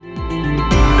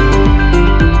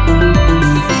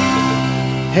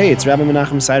Hey, it's Rabbi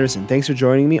Menachem Siderson. Thanks for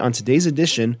joining me on today's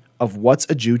edition of What's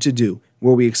a Jew to Do,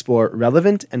 where we explore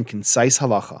relevant and concise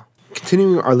halacha.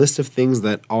 Continuing our list of things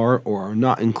that are or are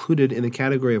not included in the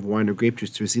category of wine or grape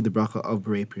juice to receive the bracha of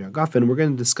Borei Pri HaGafen, we're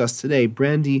going to discuss today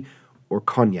brandy or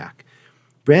cognac.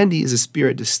 Brandy is a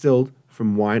spirit distilled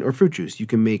from wine or fruit juice. You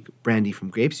can make brandy from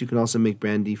grapes. You can also make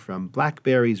brandy from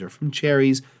blackberries or from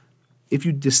cherries. If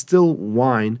you distill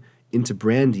wine into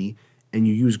brandy and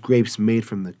you use grapes made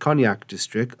from the Cognac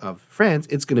district of France,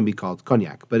 it's going to be called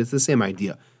cognac, but it's the same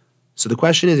idea. So the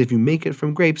question is, if you make it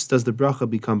from grapes, does the bracha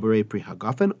become Borei Pri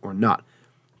HaGafen or not?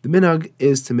 The minhag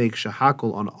is to make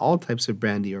shahakol on all types of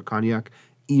brandy or cognac,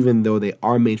 even though they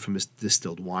are made from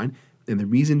distilled wine, and the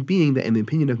reason being that in the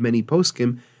opinion of many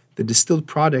poskim, the distilled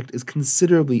product is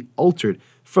considerably altered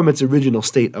from its original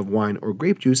state of wine or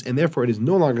grape juice, and therefore it is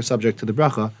no longer subject to the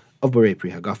bracha of Borei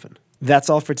Pri HaGafen. That's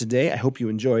all for today. I hope you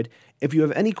enjoyed. If you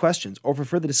have any questions or for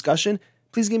further discussion,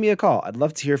 please give me a call. I'd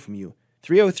love to hear from you.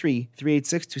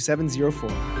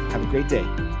 303-386-2704. Have a great day.